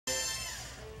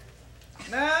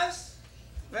Nurse,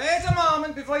 wait a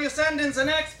moment before you send in the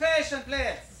next patient,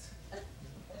 please.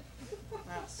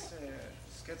 Let's see.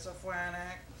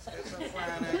 Schizophrenic.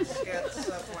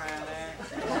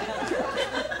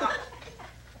 Ah,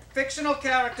 fictional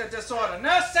character disorder.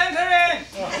 Nurse, send her in!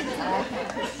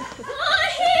 My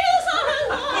heels are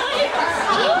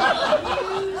alive with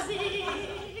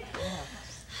music.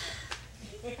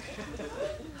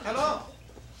 Hello.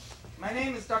 My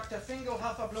name is Dr.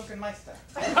 Fingelhofer Blunkenmeister.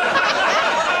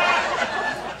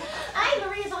 I'm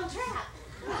Maria von Trapp.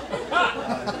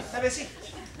 Have a seat.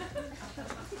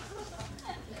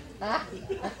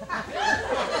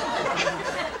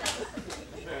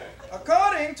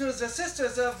 According to the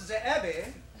Sisters of the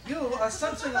Abbey, you are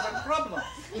something of a problem.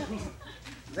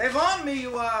 They warn me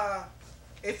you are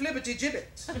a flibberty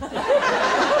gibbet, a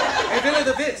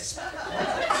will-o'-the-wisp,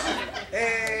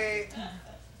 a...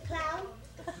 Clown?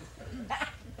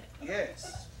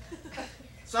 Yes.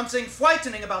 Something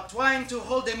frightening about trying to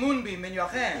hold a moonbeam in your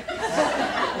hand.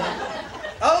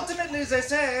 Ultimately, they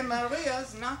say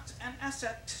Maria's not an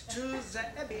asset to the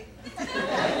Abbey.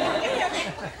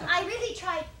 I really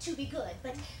try to be good,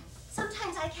 but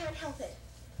sometimes I can't help it.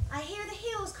 I hear the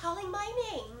hills calling my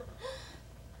name.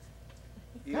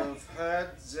 You've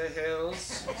heard the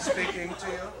hills speaking to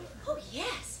you? Oh,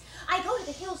 yes. I go to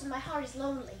the hills when my heart is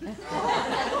lonely.